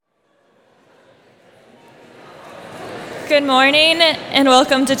Good morning and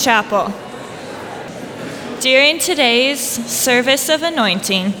welcome to chapel. During today's service of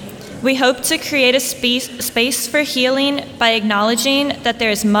anointing, we hope to create a space for healing by acknowledging that there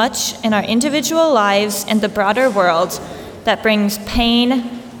is much in our individual lives and the broader world that brings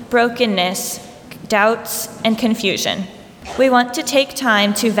pain, brokenness, doubts, and confusion. We want to take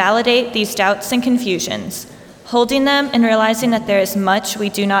time to validate these doubts and confusions, holding them and realizing that there is much we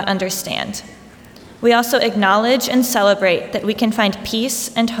do not understand. We also acknowledge and celebrate that we can find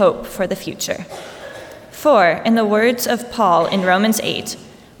peace and hope for the future. For, in the words of Paul in Romans 8,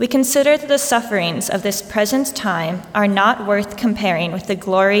 we consider that the sufferings of this present time are not worth comparing with the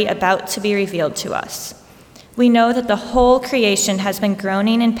glory about to be revealed to us. We know that the whole creation has been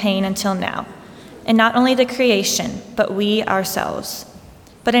groaning in pain until now, and not only the creation, but we ourselves.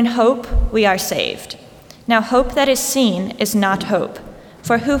 But in hope we are saved. Now hope that is seen is not hope,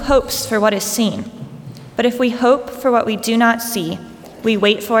 for who hopes for what is seen? But if we hope for what we do not see, we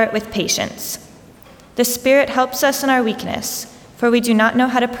wait for it with patience. The Spirit helps us in our weakness, for we do not know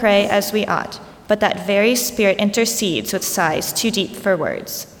how to pray as we ought, but that very Spirit intercedes with sighs too deep for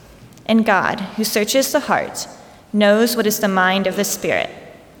words. And God, who searches the heart, knows what is the mind of the Spirit.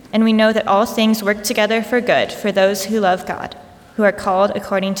 And we know that all things work together for good for those who love God, who are called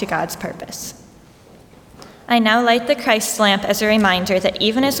according to God's purpose. I now light the Christ lamp as a reminder that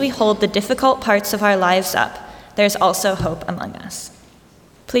even as we hold the difficult parts of our lives up, there's also hope among us.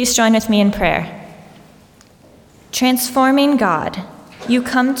 Please join with me in prayer. Transforming God, you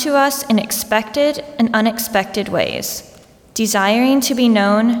come to us in expected and unexpected ways, desiring to be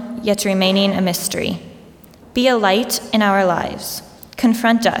known, yet remaining a mystery. Be a light in our lives.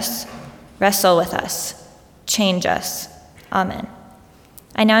 Confront us. Wrestle with us. Change us. Amen.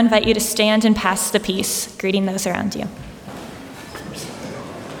 I now invite you to stand and pass the peace, greeting those around you.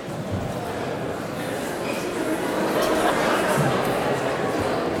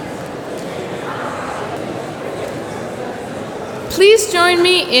 Please join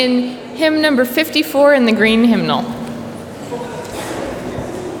me in hymn number 54 in the green hymnal.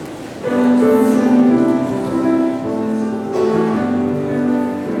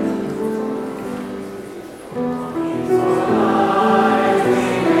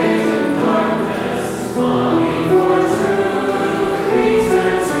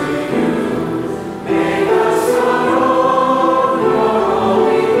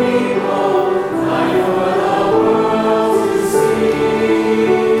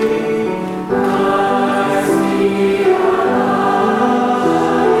 See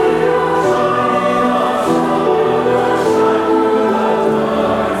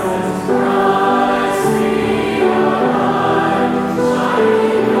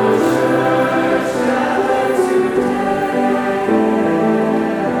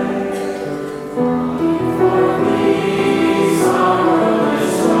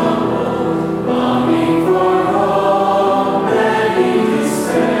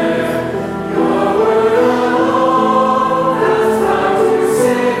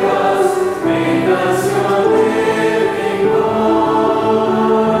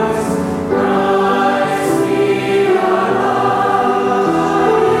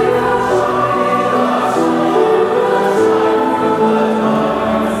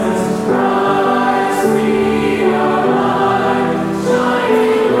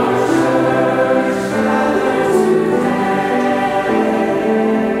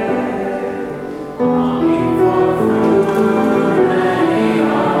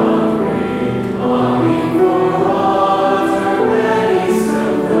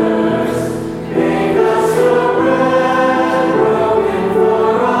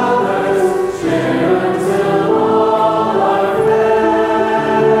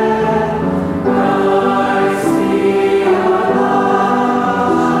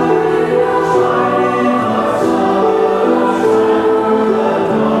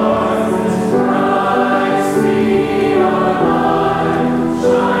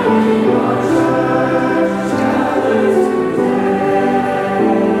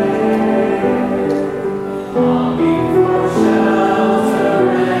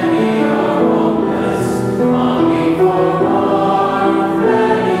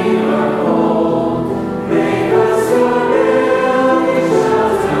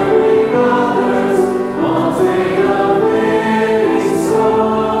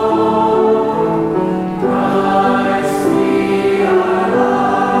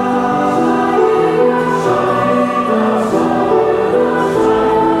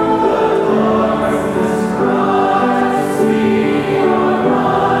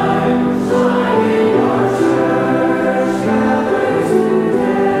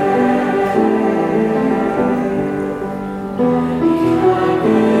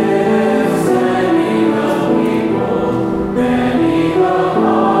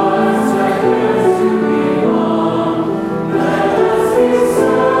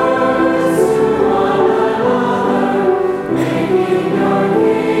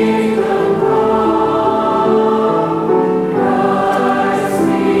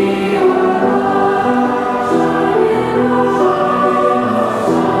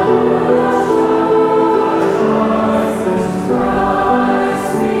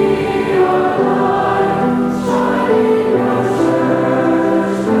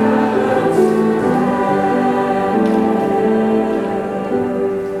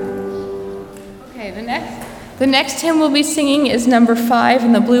The next hymn we'll be singing is number 5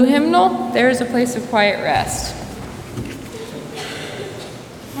 in the blue hymnal, There is a Place of Quiet Rest.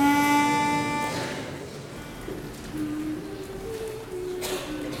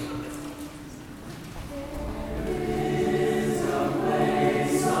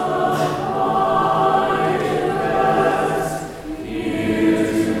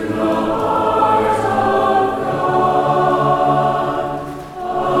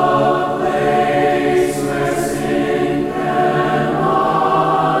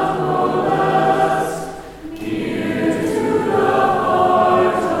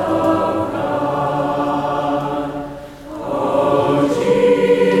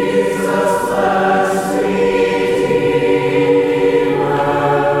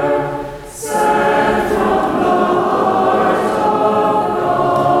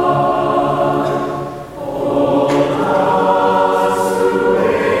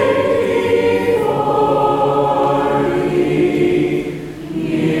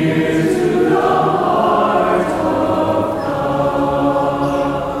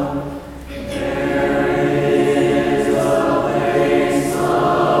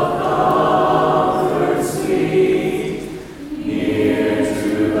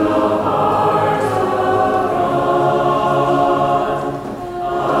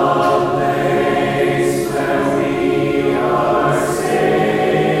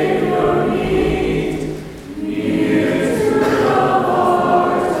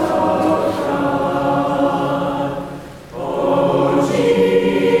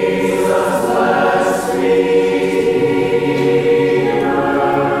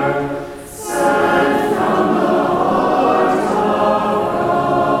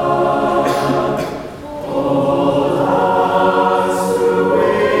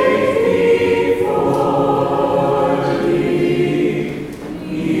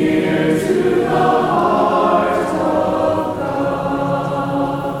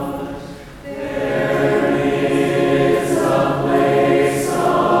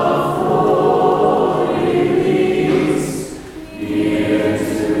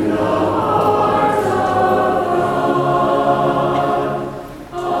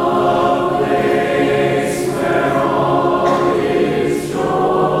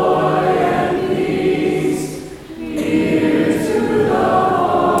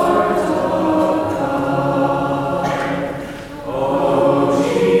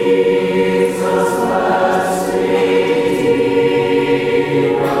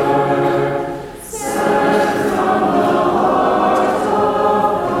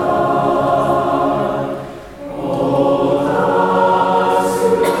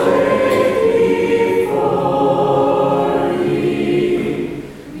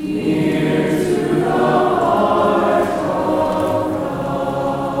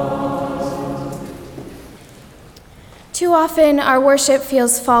 Too often, our worship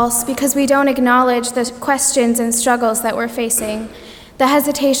feels false because we don't acknowledge the questions and struggles that we're facing, the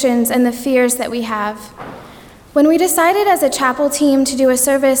hesitations and the fears that we have. When we decided as a chapel team to do a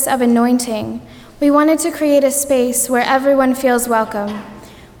service of anointing, we wanted to create a space where everyone feels welcome,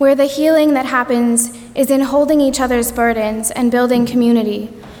 where the healing that happens is in holding each other's burdens and building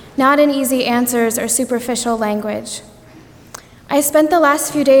community, not in easy answers or superficial language. I spent the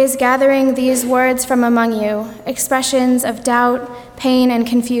last few days gathering these words from among you, expressions of doubt, pain, and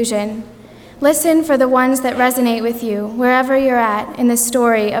confusion. Listen for the ones that resonate with you, wherever you're at in the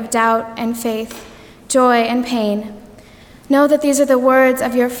story of doubt and faith, joy and pain. Know that these are the words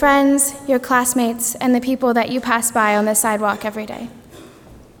of your friends, your classmates, and the people that you pass by on the sidewalk every day.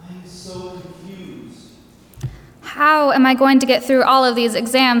 I'm so confused. How am I going to get through all of these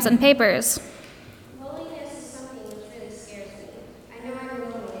exams and papers? Loneliness is something which really scares me. I know I'm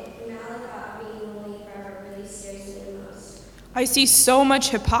lonely, and now the thought of being lonely forever really scares me the most. I see so much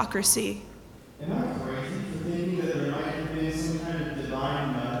hypocrisy. Am I crazy for thinking that there might have been some kind of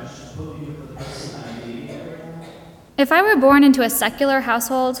divine nudge to put me with the person I'm dating right now? If I were born into a secular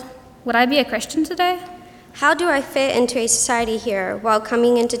household, would I be a Christian today? How do I fit into a society here while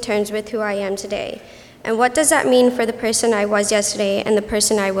coming into terms with who I am today? And what does that mean for the person I was yesterday and the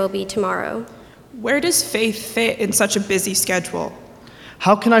person I will be tomorrow? Where does faith fit in such a busy schedule?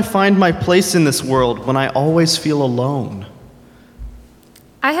 How can I find my place in this world when I always feel alone?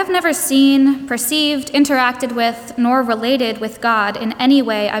 I have never seen, perceived, interacted with, nor related with God in any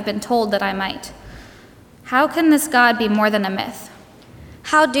way I've been told that I might. How can this God be more than a myth?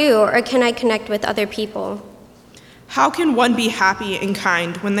 How do or can I connect with other people? How can one be happy and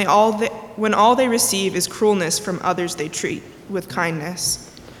kind when all they receive is cruelness from others they treat with kindness?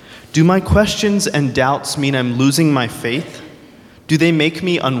 Do my questions and doubts mean I'm losing my faith? Do they make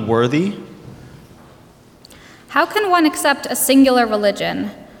me unworthy? How can one accept a singular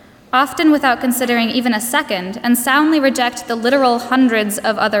religion, often without considering even a second, and soundly reject the literal hundreds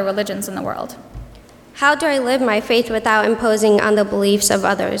of other religions in the world? How do I live my faith without imposing on the beliefs of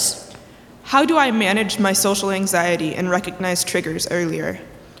others? How do I manage my social anxiety and recognize triggers earlier?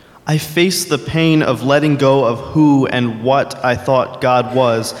 I face the pain of letting go of who and what I thought God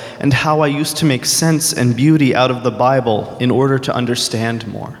was, and how I used to make sense and beauty out of the Bible in order to understand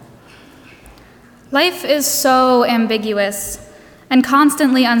more. Life is so ambiguous and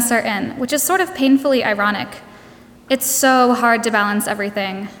constantly uncertain, which is sort of painfully ironic. It's so hard to balance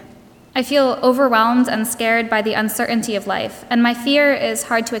everything. I feel overwhelmed and scared by the uncertainty of life, and my fear is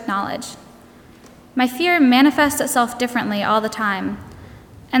hard to acknowledge. My fear manifests itself differently all the time,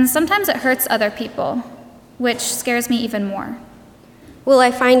 and sometimes it hurts other people, which scares me even more. Will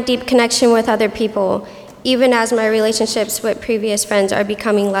I find deep connection with other people, even as my relationships with previous friends are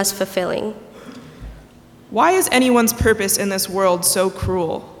becoming less fulfilling? Why is anyone's purpose in this world so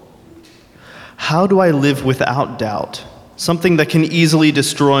cruel? How do I live without doubt? Something that can easily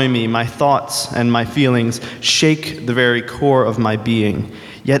destroy me, my thoughts and my feelings shake the very core of my being,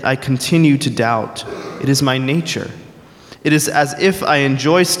 yet I continue to doubt. It is my nature. It is as if I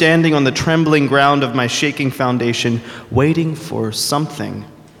enjoy standing on the trembling ground of my shaking foundation, waiting for something.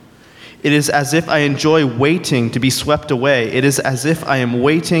 It is as if I enjoy waiting to be swept away. It is as if I am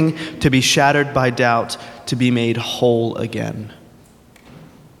waiting to be shattered by doubt, to be made whole again.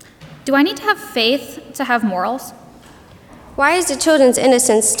 Do I need to have faith to have morals? Why is the children's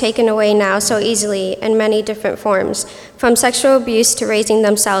innocence taken away now so easily in many different forms, from sexual abuse to raising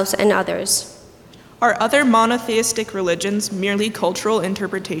themselves and others? Are other monotheistic religions merely cultural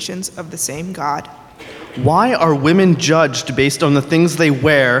interpretations of the same God? Why are women judged based on the things they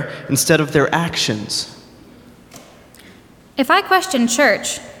wear instead of their actions? If I question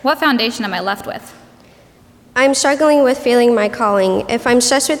church, what foundation am I left with? I'm struggling with feeling my calling. If I'm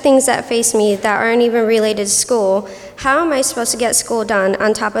stressed with things that face me that aren't even related to school, how am I supposed to get school done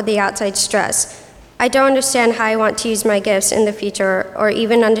on top of the outside stress? I don't understand how I want to use my gifts in the future, or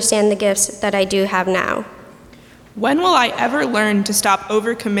even understand the gifts that I do have now. When will I ever learn to stop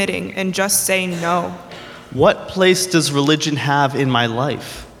overcommitting and just say no? What place does religion have in my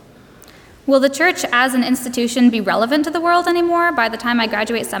life? Will the church as an institution be relevant to the world anymore by the time I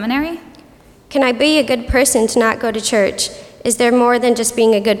graduate seminary? Can I be a good person to not go to church? Is there more than just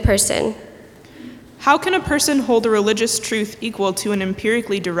being a good person? How can a person hold a religious truth equal to an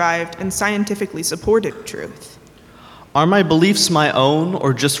empirically derived and scientifically supported truth? Are my beliefs my own,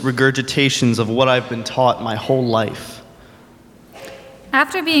 or just regurgitations of what I've been taught my whole life?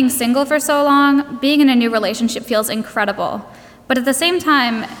 After being single for so long, being in a new relationship feels incredible, but at the same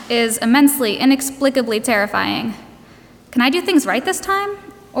time is immensely, inexplicably terrifying. Can I do things right this time?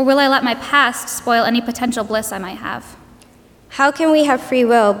 Or will I let my past spoil any potential bliss I might have? How can we have free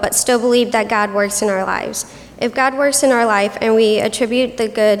will but still believe that God works in our lives? If God works in our life and we attribute the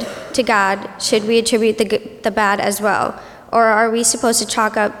good to God, should we attribute the bad as well? Or are we supposed to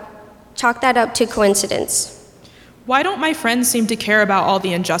chalk that up to coincidence? Why don't my friends seem to care about all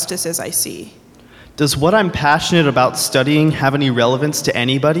the injustices I see? Does what I'm passionate about studying have any relevance to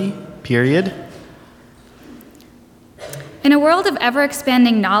anybody, period? In a world of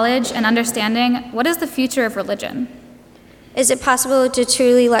ever-expanding knowledge and understanding, what is the future of religion? Is it possible to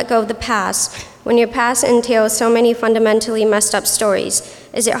truly let go of the past when your past entails so many fundamentally messed up stories?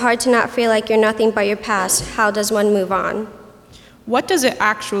 Is it hard to not feel like you're nothing but your past? How does one move on? What does it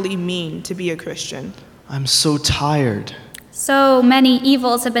actually mean to be a Christian? I'm so tired. So many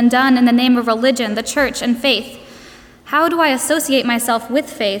evils have been done in the name of religion, the church, and faith. How do I associate myself with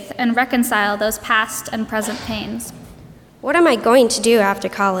faith and reconcile those past and present pains? What am I going to do after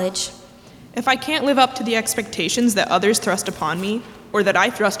college? If I can't live up to the expectations that others thrust upon me, or that I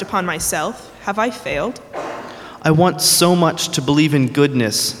thrust upon myself, have I failed? I want so much to believe in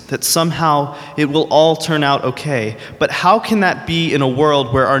goodness that somehow it will all turn out okay. But how can that be in a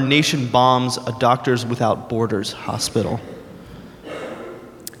world where our nation bombs a Doctors Without Borders hospital?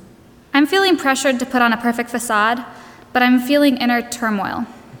 I'm feeling pressured to put on a perfect facade, but I'm feeling inner turmoil.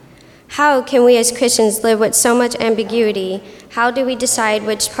 How can we as Christians live with so much ambiguity? How do we decide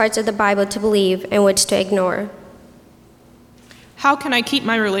which parts of the Bible to believe and which to ignore? How can I keep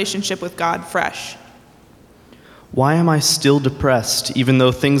my relationship with God fresh? Why am I still depressed, even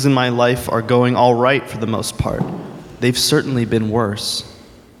though things in my life are going all right for the most part? They've certainly been worse.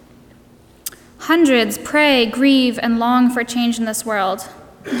 Hundreds pray, grieve, and long for change in this world,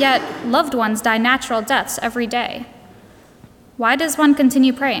 yet loved ones die natural deaths every day. Why does one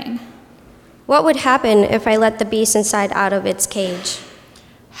continue praying? What would happen if I let the beast inside out of its cage?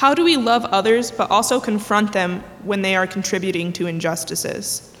 How do we love others but also confront them when they are contributing to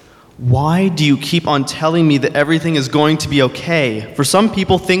injustices? Why do you keep on telling me that everything is going to be okay? For some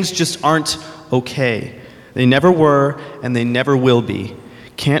people, things just aren't okay. They never were, and they never will be.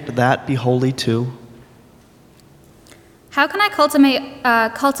 Can't that be holy too? How can I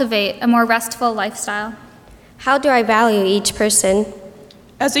cultivate a more restful lifestyle? How do I value each person?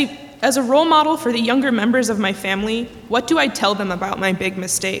 As a role model for the younger members of my family, what do I tell them about my big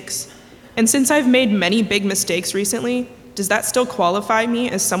mistakes? And since I've made many big mistakes recently, does that still qualify me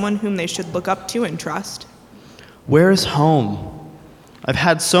as someone whom they should look up to and trust? Where is home? I've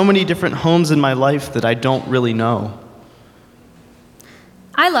had so many different homes in my life that I don't really know.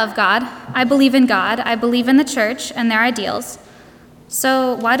 I love God. I believe in God. I believe in the church and their ideals.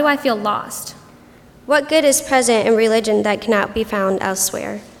 So why do I feel lost? What good is present in religion that cannot be found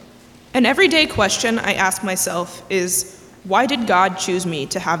elsewhere? An everyday question I ask myself is, why did God choose me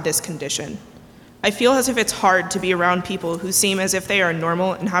to have this condition? I feel as if it's hard to be around people who seem as if they are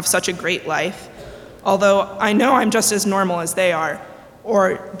normal and have such a great life, although I know I'm just as normal as they are,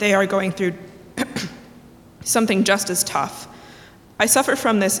 or they are going through something just as tough. I suffer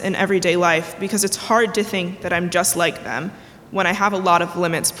from this in everyday life because it's hard to think that I'm just like them when I have a lot of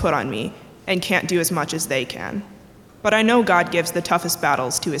limits put on me and can't do as much as they can. But I know God gives the toughest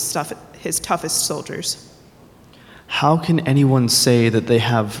battles to his toughest soldiers. How can anyone say that they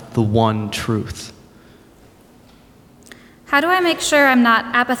have the one truth? How do I make sure I'm not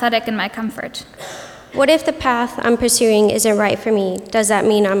apathetic in my comfort? What if the path I'm pursuing isn't right for me? Does that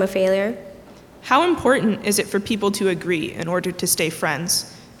mean I'm a failure? How important is it for people to agree in order to stay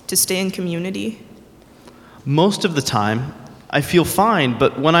friends, to stay in community? Most of the time, I feel fine,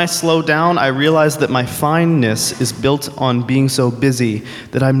 but when I slow down, I realize that my fineness is built on being so busy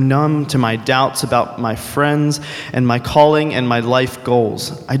that I'm numb to my doubts about my friends and my calling and my life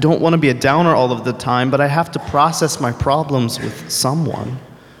goals. I don't want to be a downer all of the time, but I have to process my problems with someone.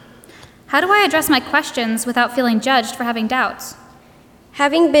 How do I address my questions without feeling judged for having doubts?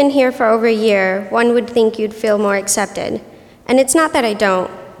 Having been here for over a year, one would think you'd feel more accepted. And it's not that I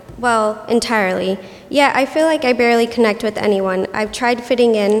don't, well, entirely. Yet I feel like I barely connect with anyone. I've tried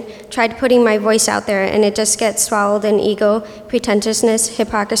fitting in, tried putting my voice out there, and it just gets swallowed in ego, pretentiousness,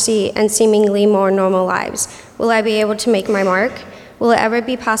 hypocrisy, and seemingly more normal lives. Will I be able to make my mark? Will it ever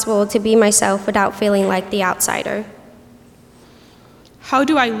be possible to be myself without feeling like the outsider? How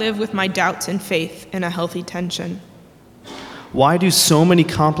do I live with my doubts and faith in a healthy tension? Why do so many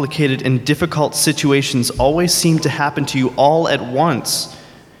complicated and difficult situations always seem to happen to you all at once?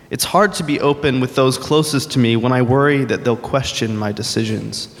 It's hard to be open with those closest to me when I worry that they'll question my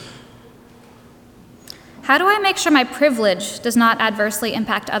decisions. How do I make sure my privilege does not adversely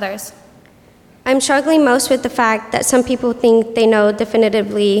impact others? I'm struggling most with the fact that some people think they know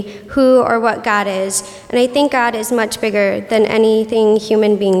definitively who or what God is, and I think God is much bigger than anything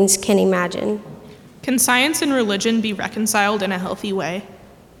human beings can imagine. Can science and religion be reconciled in a healthy way?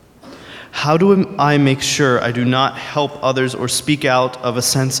 How do I make sure I do not help others or speak out of a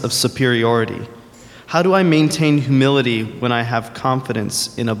sense of superiority? How do I maintain humility when I have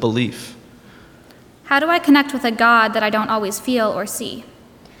confidence in a belief? How do I connect with a God that I don't always feel or see?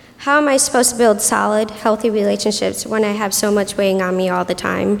 How am I supposed to build solid, healthy relationships when I have so much weighing on me all the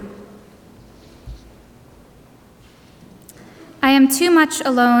time? I am too much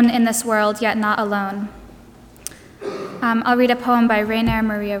alone in this world, yet not alone. I'll read a poem by Rainer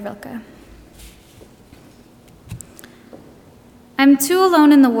Maria Rilke. I'm too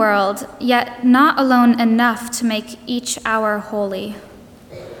alone in the world, yet not alone enough to make each hour holy.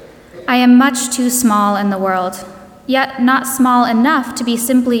 I am much too small in the world, yet not small enough to be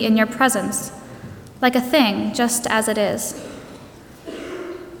simply in your presence, like a thing just as it is.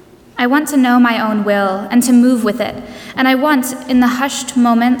 I want to know my own will and to move with it, and I want, in the hushed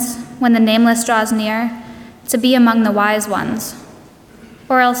moments when the nameless draws near, to be among the wise ones,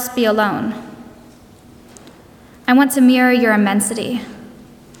 or else be alone. I want to mirror your immensity.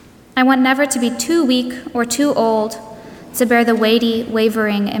 I want never to be too weak or too old to bear the weighty,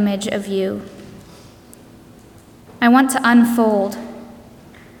 wavering image of you. I want to unfold.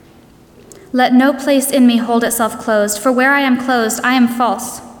 Let no place in me hold itself closed, for where I am closed, I am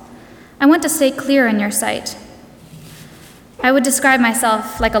false. I want to stay clear in your sight. I would describe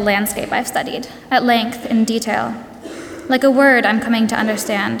myself like a landscape I've studied, at length, in detail, like a word I'm coming to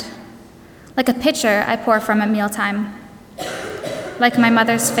understand, like a pitcher I pour from at mealtime, like my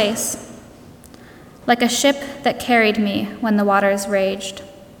mother's face, like a ship that carried me when the waters raged.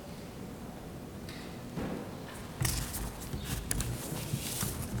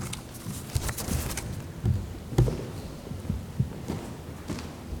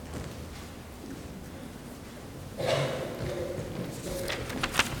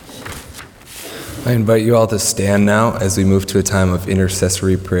 I invite you all to stand now as we move to a time of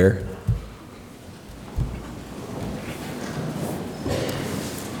intercessory prayer.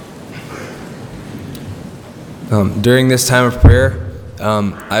 During this time of prayer,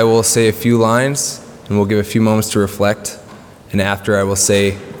 I will say a few lines, and we'll give a few moments to reflect. And after, I will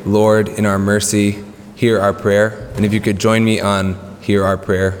say, Lord, in our mercy, hear our prayer. And if you could join me on hear our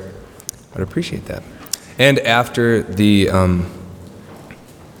prayer, I'd appreciate that. And after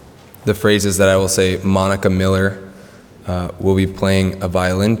the phrases that I will say, Monica Miller will be playing a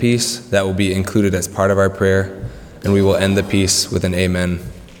violin piece that will be included as part of our prayer. And we will end the piece with an amen,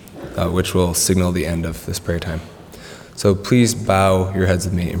 which will signal the end of this prayer time. So please bow your heads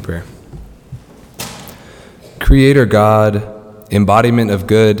with me in prayer. Creator God, embodiment of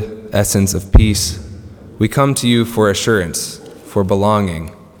good, essence of peace, we come to you for assurance, for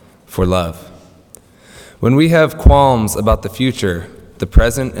belonging, for love. When we have qualms about the future, the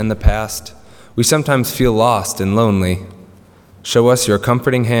present and the past, we sometimes feel lost and lonely. Show us your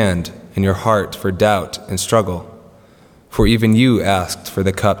comforting hand and your heart for doubt and struggle, for even you asked for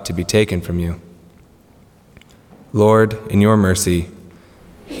the cup to be taken from you. Lord, in your mercy,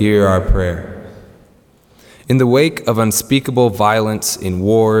 hear our prayer. In the wake of unspeakable violence in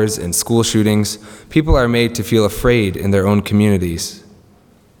wars and school shootings, people are made to feel afraid in their own communities.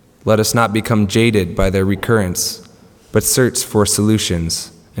 Let us not become jaded by their recurrence, but search for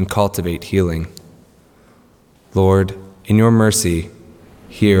solutions and cultivate healing. Lord, in your mercy,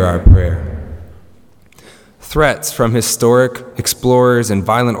 hear our prayer. Threats from historic explorers and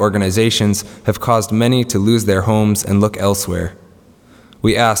violent organizations have caused many to lose their homes and look elsewhere.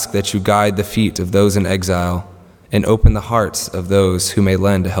 We ask that you guide the feet of those in exile and open the hearts of those who may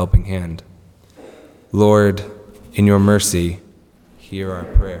lend a helping hand. Lord, in your mercy, hear our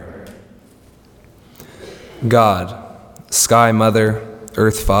prayer. God, Sky Mother,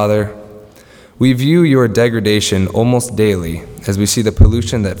 Earth Father, we view your degradation almost daily as we see the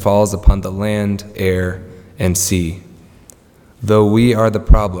pollution that falls upon the land, air, and sea. Though we are the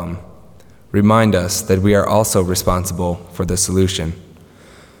problem, remind us that we are also responsible for the solution.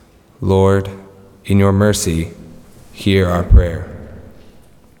 Lord, in your mercy, hear our prayer.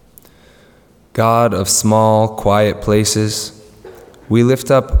 God of small, quiet places, we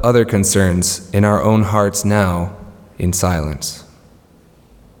lift up other concerns in our own hearts now in silence.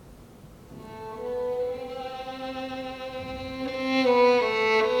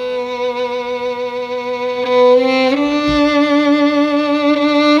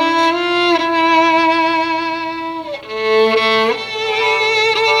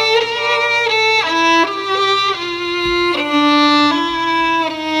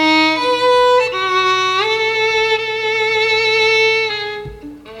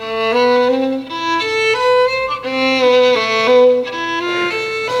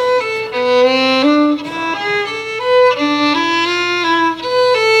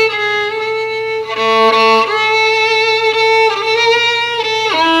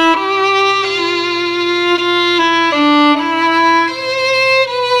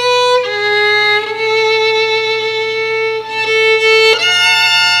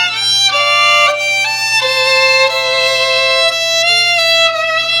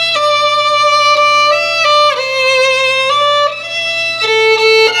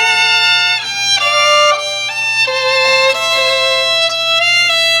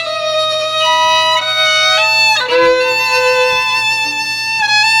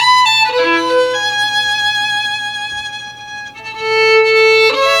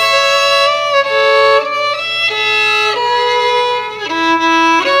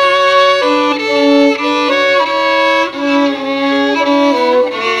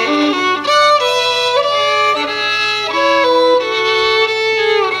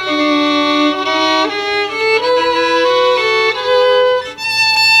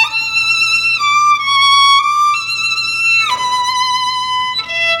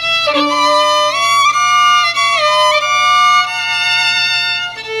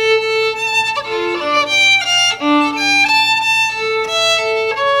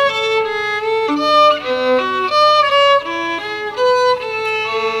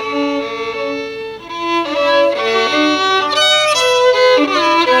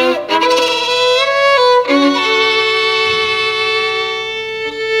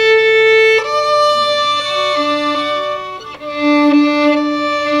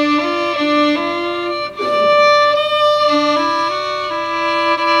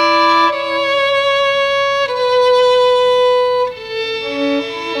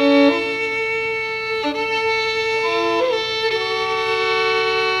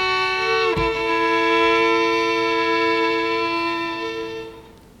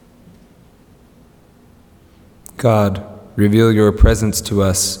 God, reveal your presence to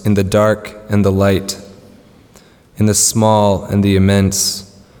us in the dark and the light, in the small and the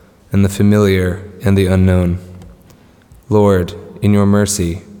immense, in the familiar and the unknown. Lord, in your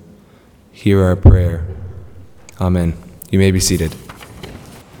mercy, hear our prayer. Amen. You may be seated.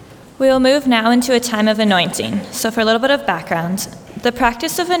 We will move now into a time of anointing. So for a little bit of background, the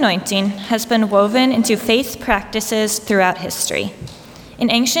practice of anointing has been woven into faith practices throughout history. In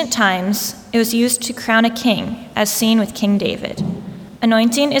ancient times, it was used to crown a king, as seen with King David.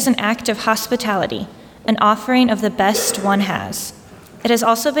 Anointing is an act of hospitality, an offering of the best one has. It has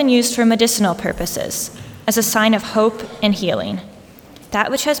also been used for medicinal purposes, as a sign of hope and healing.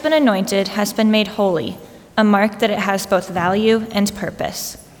 That which has been anointed has been made holy, a mark that it has both value and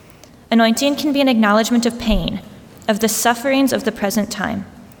purpose. Anointing can be an acknowledgement of pain, of the sufferings of the present time.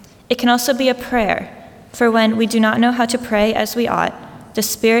 It can also be a prayer, for when we do not know how to pray as we ought, the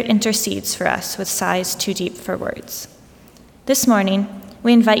Spirit intercedes for us with sighs too deep for words. This morning,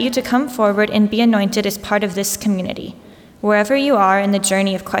 we invite you to come forward and be anointed as part of this community, wherever you are in the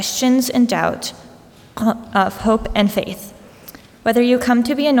journey of questions and doubt, of hope and faith. Whether you come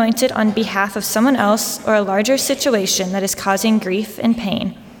to be anointed on behalf of someone else or a larger situation that is causing grief and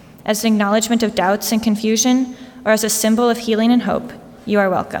pain, as an acknowledgement of doubts and confusion, or as a symbol of healing and hope, you are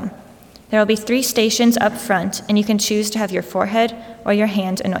welcome. There will be 3 stations up front, and you can choose to have your forehead or your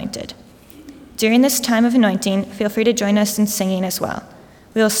hand anointed. During this time of anointing, feel free to join us in singing as well.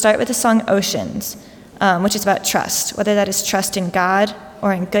 We will start with the song Oceans, which is about trust, whether that is trust in God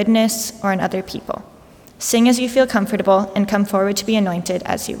or in goodness or in other people. Sing as you feel comfortable and come forward to be anointed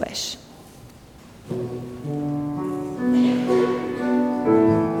as you wish.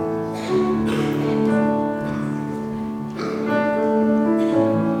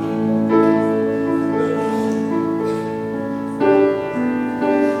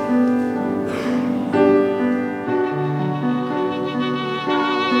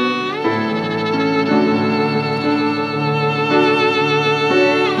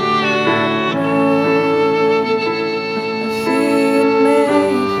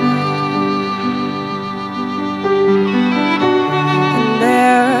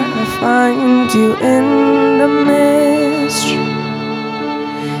 You in the mystery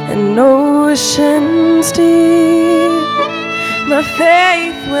and oceans deep, my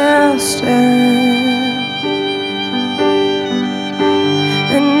faith will stand,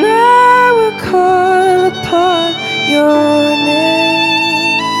 and I will call upon your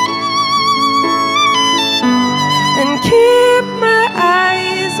name and keep my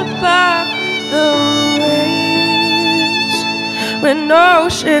eyes above the waves. When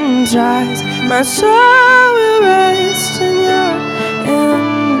oceans rise, my soul will rest in your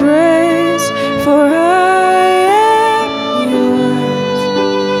embrace, for I am yours,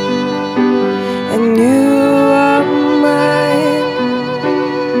 and you are mine.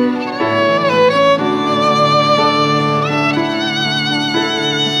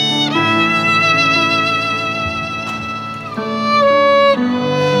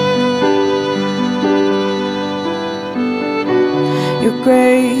 Your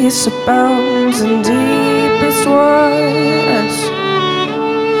grace abounds in deepest waters.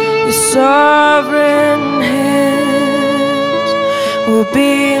 Your sovereign hand will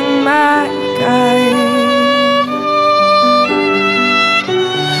be my guide.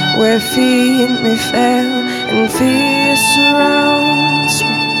 Where feet may fail and fear surrounds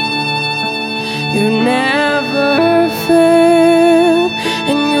me, you never fail,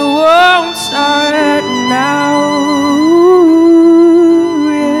 and you won't start now.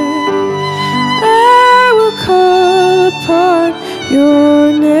 Call upon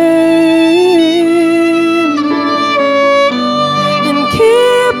your name and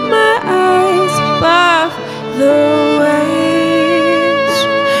keep my eyes above the waves.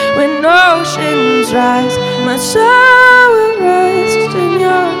 When oceans rise, my soul will rest in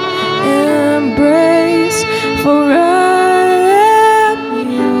your embrace, for I am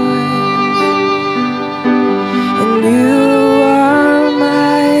yours, and you are mine.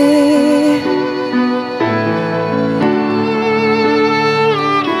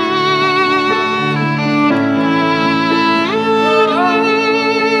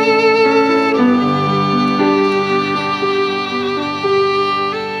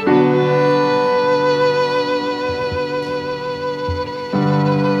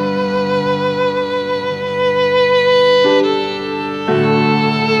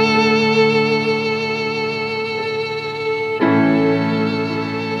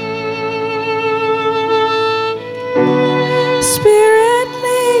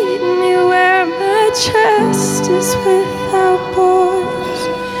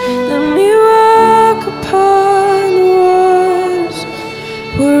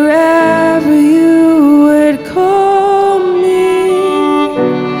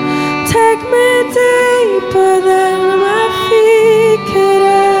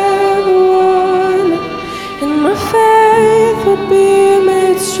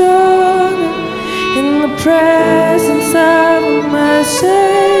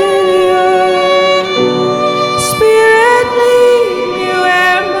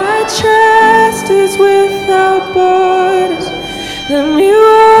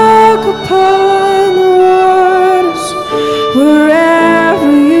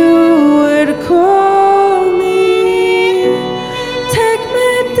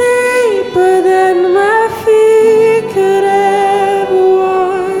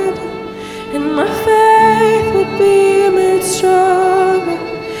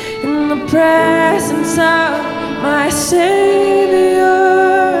 presence of my Savior.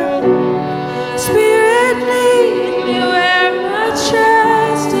 Spirit, lead me where my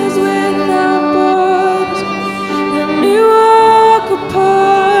trust is without borders. Let me walk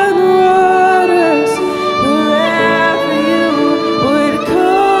upon the waters wherever you would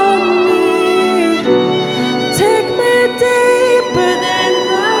call me. Take me deeper than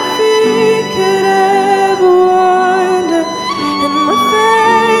my feet could ever wander, and my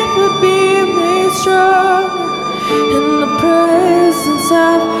faith would be made stronger in the presence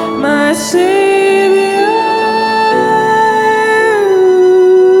of my Savior.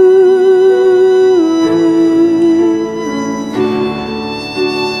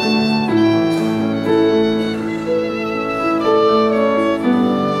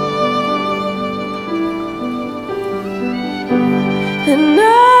 And I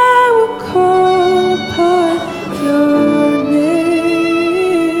will call upon your name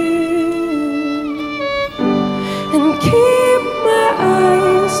and keep my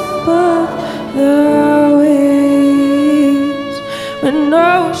eyes above the waves. When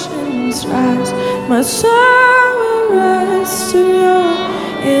oceans rise, my soul will rest in your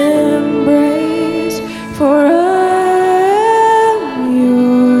embrace, for I am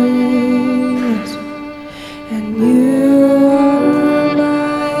yours and you are mine.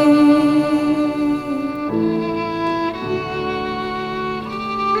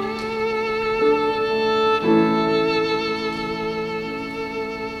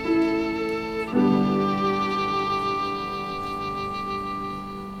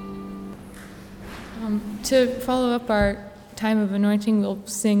 To follow up our time of anointing, we'll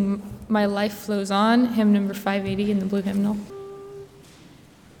sing My Life Flows On, hymn number 580 in the blue hymnal.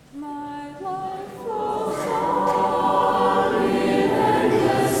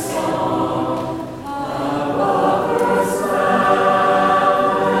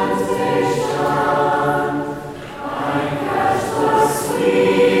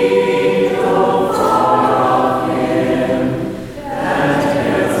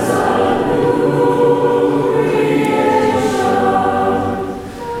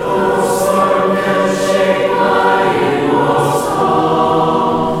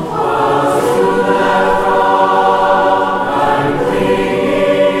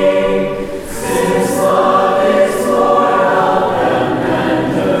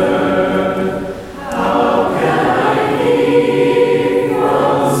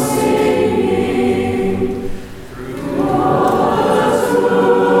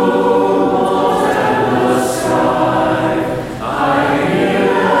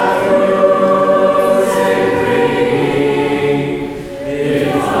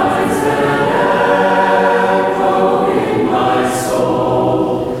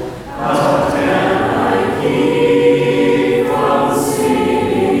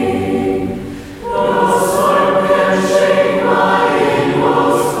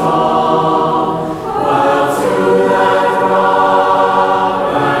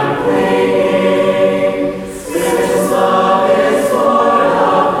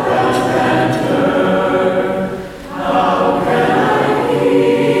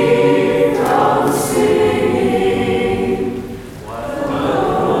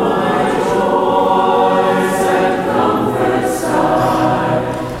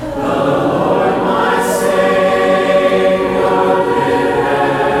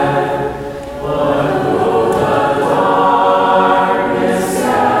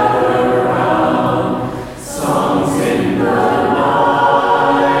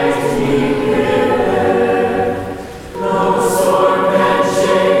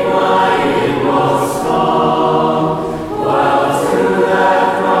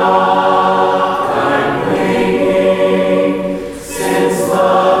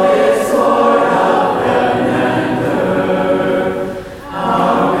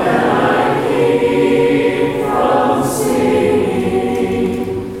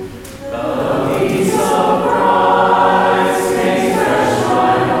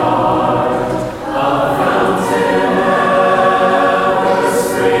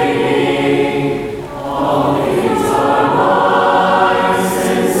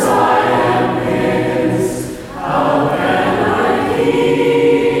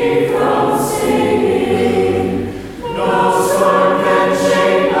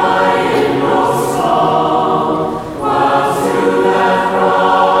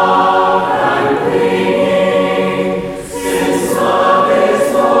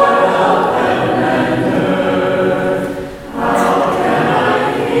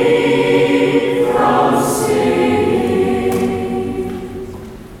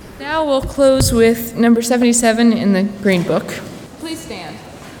 Close with number 77 in the Green Book. Please stand.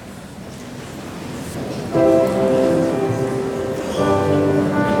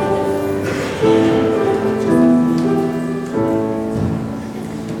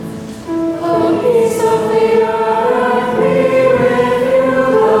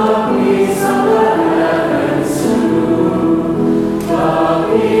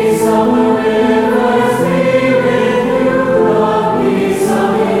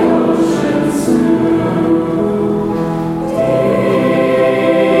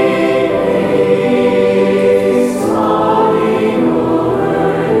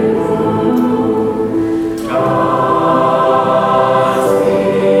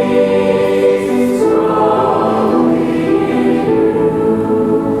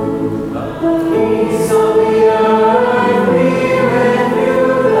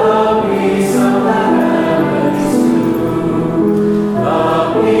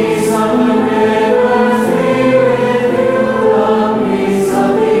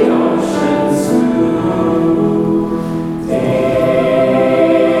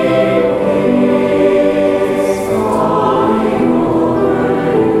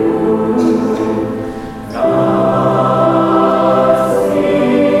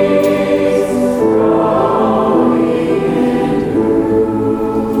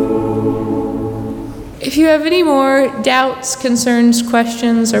 If you have any more doubts, concerns,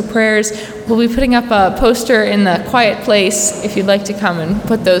 questions, or prayers, we'll be putting up a poster in the quiet place if you'd like to come and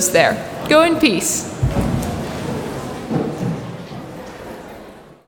put those there. Go in peace.